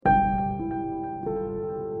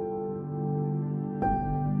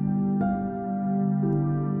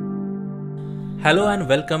Hello and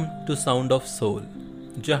welcome to sound of soul,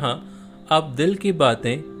 जहां आप दिल की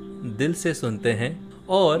बातें दिल से सुनते हैं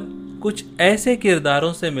और कुछ ऐसे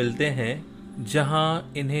किरदारों से मिलते हैं जहां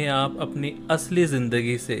इन्हें आप अपनी असली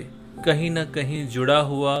जिंदगी से कहीं ना कहीं जुड़ा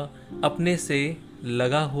हुआ, अपने से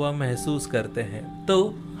लगा हुआ महसूस करते हैं। तो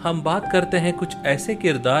हम बात करते हैं कुछ ऐसे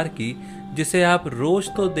किरदार की जिसे आप रोज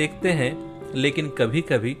तो देखते हैं लेकिन कभी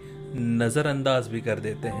कभी नजरअंदाज भी कर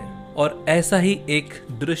देते हैं। और ऐसा ही एक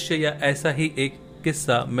दृश्य या ऐसा ही एक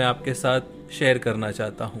किस्सा मैं आपके साथ शेयर करना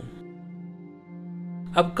चाहता हूं।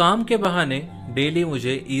 अब काम के बहाने डेली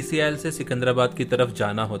मुझे ईसीएल से सिकंदराबाद की तरफ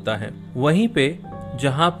जाना होता है, वहीं पे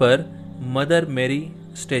जहां पर मदर मेरी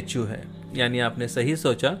स्टैचू है। यानी आपने सही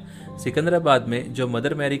सोचा, सिकंदराबाद में जो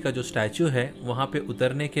मदर मैरी का जो स्टैचू है वहां पे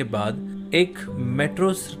उतरने के बाद एक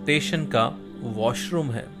मेट्रो स्टेशन का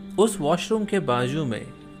वॉशरूम है। उस वॉशरूम के बाजू में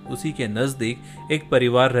उसी के नजदीक एक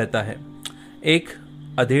परिवार रहता है। एक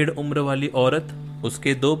अधेड़ उम्र वाली औरत,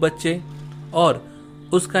 उसके 2 बच्चे और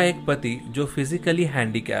उसका एक पति जो फिजिकली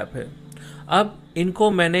हैंडीकैप है। अब इनको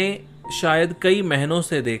मैंने शायद कई महीनों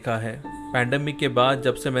से देखा है। पैंडेमिक के बाद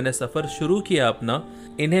जब से मैंने सफर शुरू किया अपना,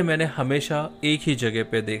 इन्हें मैंने हमेशा एक ही जगह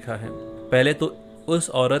पे देखा है। पहले तो उस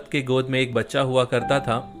औरत के गोद में एक बच्चा हुआ करता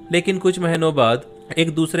था, लेकिन कुछ महीनों बाद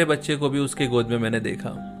एक दूसरे बच्चे को भी उसके गोद में मैंने देखा।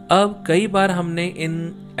 अब कई बार हमने इन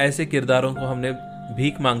ऐसे किरदारों को हमने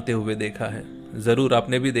भीख मांगते हुए देखा है। जरूर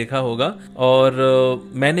आपने भी देखा होगा और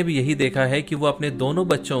मैंने भी यही देखा है कि वो अपने दोनों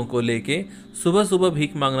बच्चों को लेके सुबह सुबह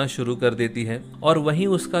भीख मांगना शुरू कर देती है। और वहीं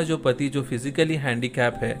उसका जो पति जो फिजिकली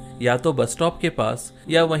हैंडीकैप है, या तो बस स्टॉप के पास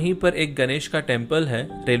या वहीं पर एक गणेश का टेम्पल है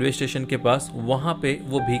रेलवे स्टेशन के पास, वहां पे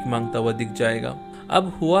वो भीख मांगता हुआ दिख जाएगा।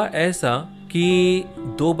 अब हुआ ऐसा कि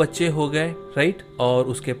 2 बच्चे हो गए, राइट, और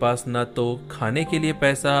उसके पास ना तो खाने के लिए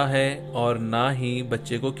पैसा है और ना ही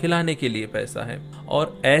बच्चे को खिलाने के लिए पैसा है।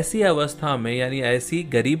 और ऐसी अवस्था में, यानी ऐसी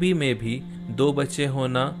गरीबी में भी 2 बच्चे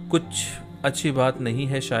होना कुछ अच्छी बात नहीं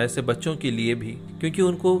है शायद से बच्चों के लिए भी, क्योंकि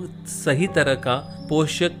उनको सही तरह का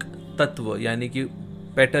पोषक तत्व यानी कि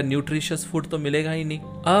बेटर न्यूट्रिशियस फूड तो मिलेगा ही नहीं।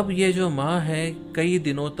 अब ये जो माँ है कई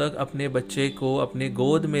दिनों तक अपने बच्चे को अपने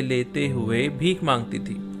गोद में लेते हुए भीख मांगती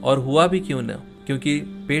थी। और हुआ भी क्यों ना, क्योंकि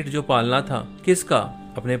पेट जो पालना था किसका?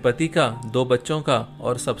 अपने पति का, 2 बच्चों का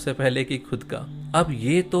और सबसे पहले की खुद का। अब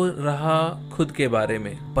ये तो रहा खुद के बारे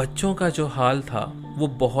में। बच्चों का जो हाल था वो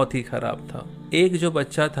बहुत ही खराब था। एक जो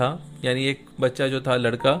बच्चा था, यानी एक बच्चा जो था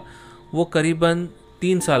लड़का, वो करीबन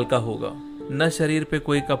 3 साल का होगा। न शरीर पे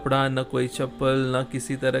कोई कपड़ा, न कोई चप्पल, न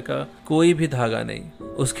किसी तरह का कोई भी धागा नहीं।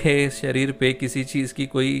 उसके शरीर पे किसी चीज की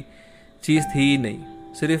कोई चीज थी ही नहीं,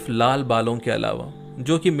 सिर्फ लाल बालों के अलावा,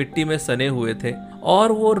 जो कि मिट्टी में सने हुए थे।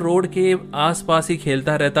 और वो रोड के आसपास ही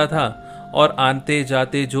खेलता रहता था और आते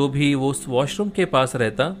जाते जो भी वो वॉशरूम के पास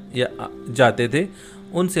रहता या जाते थे,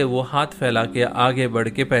 उनसे वो हाथ फैला के आगे बढ़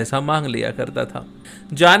के पैसा मांग लिया करता था।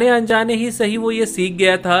 जाने अनजाने ही सही वो ये सीख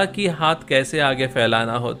गया था कि हाथ कैसे आगे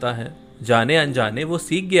फैलाना होता है। जाने अनजाने वो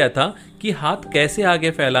सीख गया था कि हाथ कैसे आगे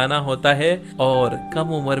फैलाना होता है, और कम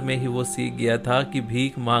उम्र में ही वो सीख गया था कि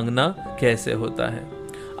भीख मांगना कैसे होता है।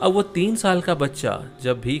 अब वो 3 साल का बच्चा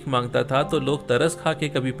जब भीख मांगता था तो लोग तरस खा के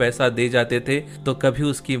कभी पैसा दे जाते थे, तो कभी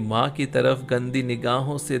उसकी माँ की तरफ गंदी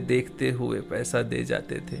निगाहों से देखते हुए पैसा दे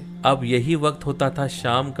जाते थे। अब यही वक्त होता था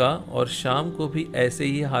शाम का, और शाम को भी ऐसे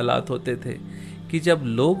ही हालात होते थे कि जब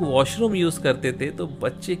लोग वॉशरूम यूज करते थे तो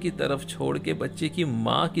बच्चे की तरफ छोड़ के बच्चे की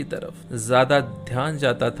माँ की तरफ ज्यादा ध्यान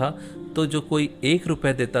जाता था। तो जो कोई 1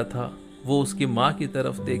 रुपए देता था वो उसकी माँ की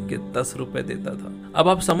तरफ देख के 10 रुपए देता था। अब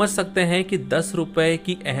आप समझ सकते हैं कि 10 रुपए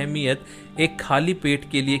की अहमियत एक खाली पेट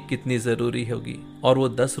के लिए कितनी जरूरी होगी। और वो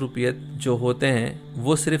 10 रुपये जो होते हैं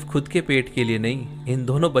वो सिर्फ खुद के पेट के लिए नहीं, इन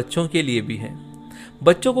दोनों बच्चों के लिए भी हैं।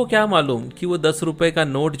 बच्चों को क्या मालूम कि वो 10 रुपए का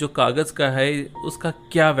नोट जो कागज का है उसका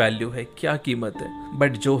क्या वैल्यू है, क्या कीमत है।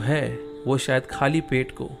 बट जो है वो शायद खाली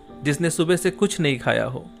पेट को, जिसने सुबह से कुछ नहीं खाया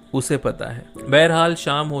हो, उसे पता है। बहरहाल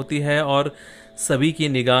शाम होती है और सभी की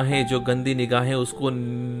निगाहें, जो गंदी निगाहें उसको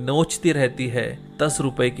नोचती रहती है 10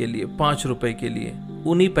 रुपए के लिए, 5 रुपए के लिए।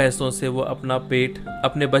 उन्हीं पैसों से वो अपना पेट,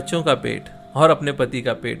 अपने बच्चों का पेट और अपने पति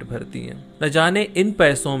का पेट भरती हैं। न जाने इन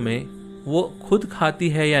पैसों में वो खुद खाती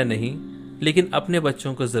है या नहीं, लेकिन अपने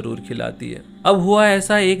बच्चों को जरूर खिलाती है। अब हुआ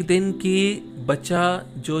ऐसा एक दिन कि बच्चा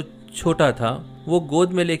जो छोटा था वो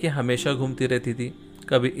गोद में लेके हमेशा घूमती रहती थी,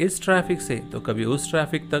 कभी इस ट्रैफिक से तो कभी उस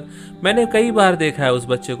ट्रैफिक तक। मैंने कई बार देखा है उस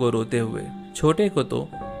बच्चे को रोते हुए, छोटे को तो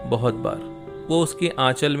बहुत बार। वो उसकी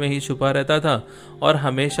आंचल में ही छुपा रहता था और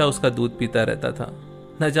हमेशा उसका दूध पीता रहता था।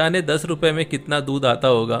 न जाने 10 रुपए में कितना दूध आता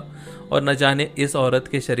होगा, और न जाने इस औरत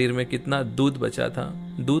के शरीर में कितना दूध बचा था।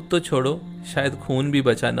 दूध तो छोड़ो, शायद खून भी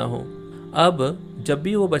बचा ना हो। अब जब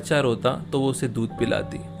भी वो बच्चा रोता तो वो उसे दूध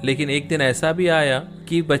पिलाती। लेकिन एक दिन ऐसा भी आया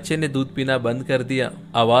कि बच्चे ने दूध पीना बंद कर दिया,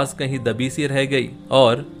 आवाज कहीं दबी सी रह गई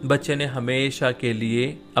और बच्चे ने हमेशा के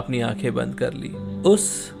लिए अपनी आंखें बंद कर ली। उस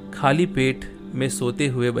खाली पेट में सोते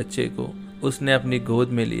हुए बच्चे को उसने अपनी गोद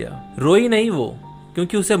में लिया। रोई नहीं वो,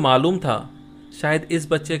 क्योंकि उसे मालूम था शायद इस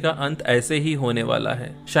बच्चे का अंत ऐसे ही होने वाला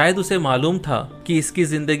है। शायद उसे मालूम था कि इसकी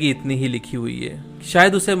जिंदगी इतनी ही लिखी हुई है।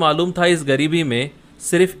 शायद उसे मालूम था इस गरीबी में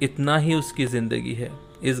सिर्फ इतना ही उसकी जिंदगी है।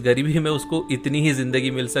 इस गरीबी में उसको इतनी ही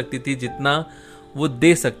जिंदगी मिल सकती थी जितना वो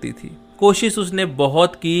दे सकती थी। कोशिश उसने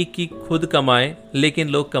बहुत की कि खुद कमाए, लेकिन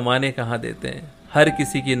लोग कमाने कहाँ देते हैं। हर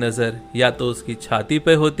किसी की नजर या तो उसकी छाती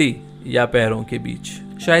पे होती या पैरों के बीच।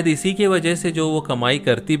 शायद इसी की वजह से जो वो कमाई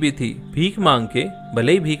करती भी थी भीख मांग के,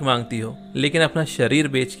 भले ही भीख मांगती हो, लेकिन अपना शरीर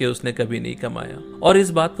बेच के उसने कभी नहीं कमाया। और इस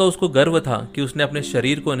बात का उसको गर्व था कि उसने अपने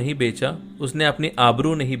शरीर को नहीं बेचा, उसने अपनी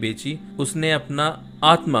आबरू नहीं बेची, उसने अपना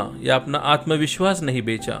आत्मा या अपना आत्मविश्वास नहीं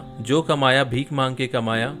बेचा। जो कमाया भीख मांग के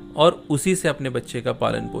कमाया और उसी से अपने बच्चे का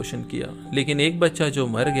पालन पोषण किया। लेकिन एक बच्चा जो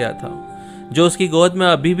मर गया था, जो उसकी गोद में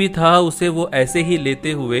अभी भी था, उसे वो ऐसे ही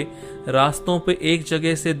लेते हुए रास्तों पे एक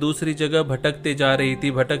जगह से दूसरी जगह भटकते जा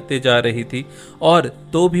रही थी और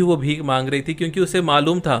तो भी वो भीख मांग रही थी, क्योंकि उसे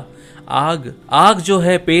मालूम था आग जो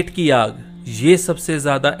है, पेट की आग, ये सबसे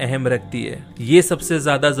ज्यादा अहम रखती है, ये सबसे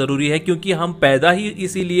ज्यादा जरूरी है, क्योंकि हम पैदा ही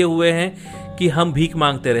इसीलिए हुए हैं कि हम भीख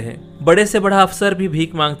मांगते रहें। बड़े से बड़ा अफसर भी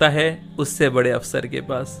भीख मांगता है उससे बड़े अफसर के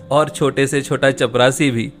पास, और छोटे से छोटा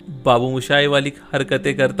चपरासी भी बाबू मुशाई वाली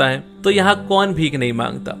हरकतें करता है। तो यहाँ कौन भीख नहीं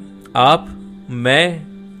मांगता? आप,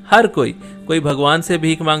 मैं, हर कोई भगवान से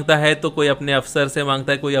भीख मांगता है, तो कोई अपने अफसर से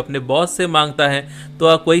मांगता है, कोई अपने बॉस से मांगता है,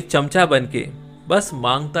 तो कोई चमचा बन के बस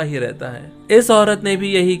मांगता ही रहता है। इस औरत ने भी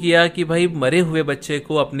यही किया कि भाई मरे हुए बच्चे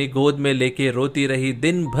को अपनी गोद में लेके रोती रही,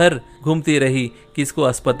 दिन भर घूमती रही कि इसको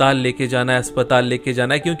अस्पताल लेके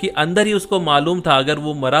जाना है, क्योंकि अंदर ही उसको मालूम था अगर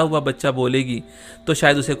वो मरा हुआ बच्चा बोलेगी तो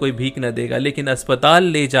शायद उसे कोई भीख न देगा। लेकिन अस्पताल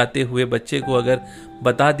ले जाते हुए बच्चे को अगर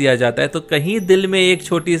बता दिया जाता है तो कहीं दिल में एक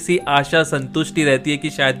छोटी सी आशा, संतुष्टि रहती है कि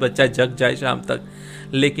शायद बच्चा जग जाए शाम तक।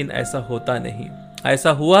 लेकिन ऐसा होता नहीं,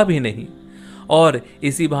 ऐसा हुआ भी नहीं। और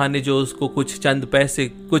इसी बहाने जो उसको कुछ चंद पैसे,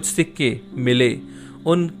 कुछ सिक्के मिले,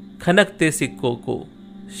 उन खनकते सिक्कों को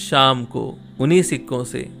शाम को उन्हीं सिक्कों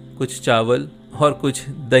से कुछ चावल और कुछ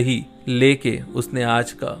दही लेके उसने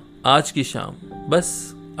आज की शाम बस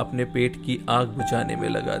अपने पेट की आग बुझाने में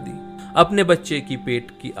लगा दी, अपने बच्चे की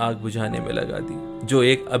पेट की आग बुझाने में लगा दी, जो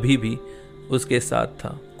एक अभी भी उसके साथ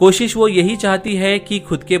था। कोशिश वो यही चाहती है कि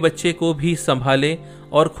खुद के बच्चे को भी संभाले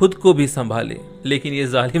और खुद को भी संभाले, लेकिन ये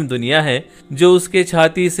जालिम दुनिया है जो उसके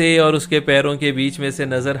छाती से और उसके पैरों के बीच में से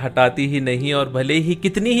नजर हटाती ही नहीं। और भले ही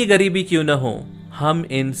कितनी ही गरीबी क्यों न हो, हम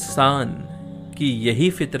इंसान की यही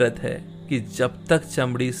फितरत है कि जब तक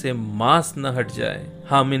चमड़ी से मांस न हट जाए,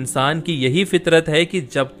 हम इंसान की यही फितरत है कि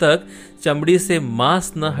जब तक चमड़ी से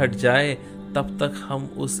मांस न हट जाए तब तक हम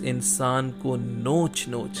उस इंसान को नोच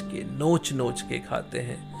नोच के खाते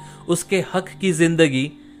हैं। उसके हक की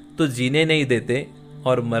जिंदगी तो जीने नहीं देते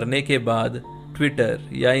और मरने के बाद ट्विटर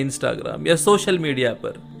या इंस्टाग्राम या सोशल मीडिया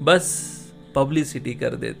पर बस पब्लिसिटी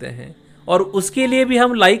कर देते हैं, और उसके लिए भी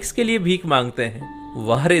हम लाइक्स के लिए भीख मांगते हैं।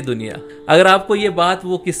 वाह रे दुनिया। अगर आपको ये बात,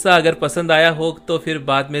 वो किस्सा अगर पसंद आया हो तो फिर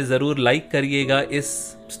बाद में जरूर लाइक करिएगा। इस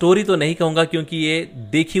स्टोरी तो नहीं कहूंगा क्योंकि ये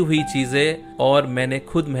देखी हुई चीजें और मैंने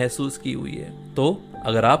खुद महसूस की हुई है। तो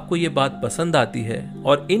अगर आपको ये बात पसंद आती है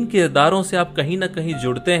और इन किरदारों से आप कहीं ना कहीं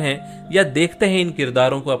जुड़ते हैं या देखते हैं इन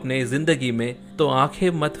किरदारों को अपने जिंदगी में, तो आंखें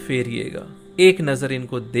मत फेरिएगा, एक नजर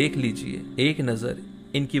इनको देख लीजिए, एक नजर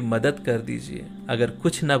इनकी मदद कर दीजिए। अगर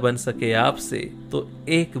कुछ न बन सके आपसे तो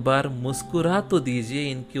एक बार मुस्कुरा तो दीजिए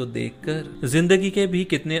इनको देखकर। जिंदगी के भी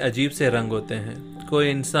कितने अजीब से रंग होते हैं। कोई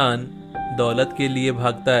इंसान दौलत के लिए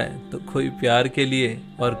भागता है तो कोई प्यार के लिए,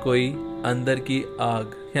 और कोई अंदर की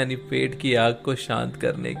आग यानी पेट की आग को शांत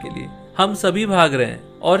करने के लिए। हम सभी भाग रहे हैं,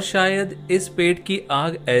 और शायद इस पेट की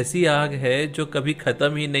आग ऐसी आग है जो कभी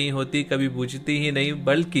खत्म ही नहीं होती, कभी बुझती ही नहीं,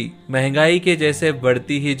 बल्कि महंगाई के जैसे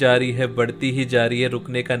बढ़ती ही जा रही है,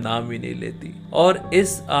 रुकने का नाम ही नहीं लेती। और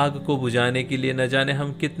इस आग को बुझाने के लिए न जाने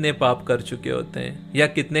हम कितने पाप कर चुके होते हैं या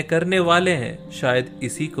कितने करने वाले हैं। शायद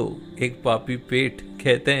इसी को एक पापी पेट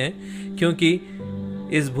कहते हैं, क्योंकि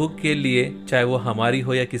इस भूख के लिए, चाहे वो हमारी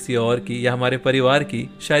हो या किसी और की या हमारे परिवार की,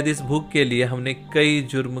 शायद इस भूख के लिए हमने कई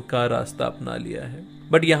जुर्म का रास्ता अपना लिया है।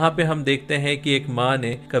 बट यहाँ पे हम देखते हैं कि एक माँ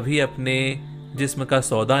ने कभी अपने जिस्म का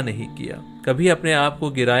सौदा नहीं किया, कभी अपने आप को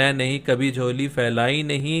गिराया नहीं, कभी झोली फैलाई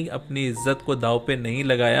नहीं, अपनी इज्जत को दांव पे नहीं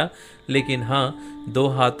लगाया। लेकिन हाँ, 2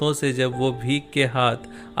 हाथों से जब वो भीख के हाथ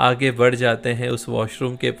आगे बढ़ जाते हैं उस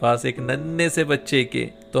वॉशरूम के पास एक नन्हे से बच्चे के,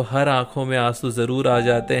 तो हर आंखों में आंसू जरूर आ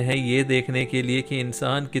जाते हैं ये देखने के लिए कि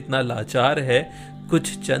इंसान कितना लाचार है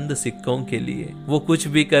कुछ चंद सिक्कों के लिए। वो कुछ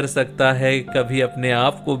भी कर सकता है, कभी अपने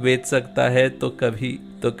आप को बेच सकता है तो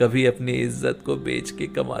कभी अपनी इज्जत को बेच के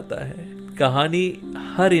कमाता है। कहानी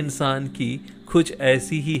हर इंसान की कुछ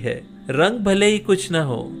ऐसी ही है। रंग भले ही कुछ ना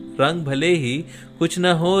हो, रंग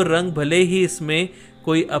भले ही इसमें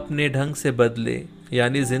कोई अपने ढंग से बदले,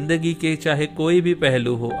 यानी जिंदगी के चाहे कोई भी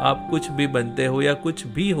पहलू हो, आप कुछ भी बनते हो या कुछ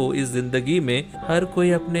भी हो इस जिंदगी में, हर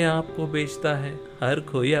कोई अपने आप को बेचता है, हर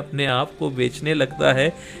कोई अपने आप को बेचने लगता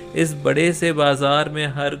है। इस बड़े से बाजार में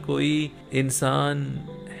हर कोई इंसान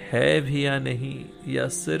है भी या नहीं, या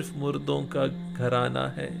सिर्फ मुर्दों का घराना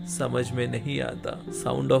है, समझ में नहीं आता।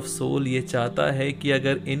 साउंड ऑफ सोल ये चाहता है कि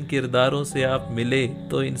अगर इन किरदारों से आप मिले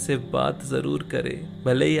तो इनसे बात जरूर करें।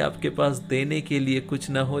 भले ही आपके पास देने के लिए कुछ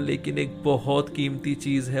ना हो, लेकिन एक बहुत कीमती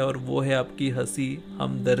चीज है और वो है आपकी हंसी,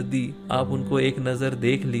 हमदर्दी। आप उनको एक नजर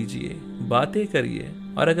देख लीजिए, बातें करिए,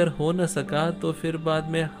 और अगर हो न सका तो फिर बाद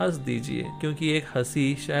में हंस दीजिए, क्योंकि एक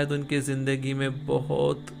हंसी शायद उनके जिंदगी में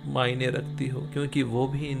बहुत मायने रखती हो, क्योंकि वो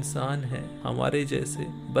भी इंसान है हमारे जैसे।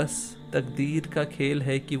 बस तकदीर का खेल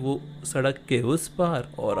है कि वो सड़क के उस पार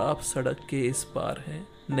और आप सड़क के इस पार हैं,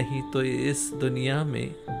 नहीं तो इस दुनिया में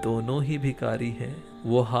दोनों ही भिखारी हैं।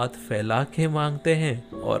 वो हाथ फैला के मांगते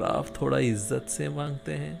हैं और आप थोड़ा इज्जत से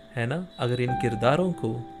मांगते हैं, है ना। अगर इन किरदारों को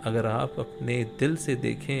अगर आप अपने दिल से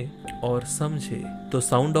देखें और समझें तो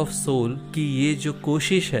साउंड ऑफ सोल की ये जो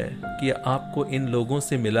कोशिश है कि आपको इन लोगों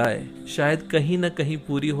से मिलाए, शायद कहीं ना कहीं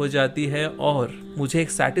पूरी हो जाती है। और मुझे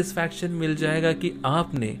एक सेटिस्फैक्शन मिल जाएगा कि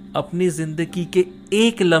आपने अपनी जिंदगी के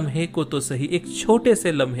एक लम्हे को तो सही, एक छोटे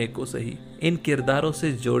से लम्हे को सही, इन किरदारों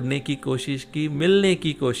से जोड़ने की कोशिश की, मिलने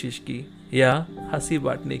की कोशिश की, या हंसी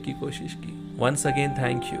बांटने की कोशिश की। Once again,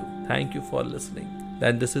 thank you for listening.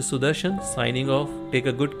 Then this is Sudarshan signing off. Take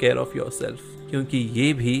a good care of yourself. क्योंकि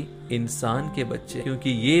ये भी इंसान के बच्चे, क्योंकि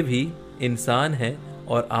ये भी इंसान है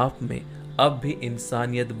और आप में अब भी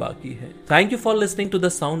इंसानियत बाकी है। Thank you for listening to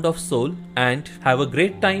the Sound of Soul and have a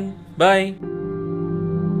great time. Bye.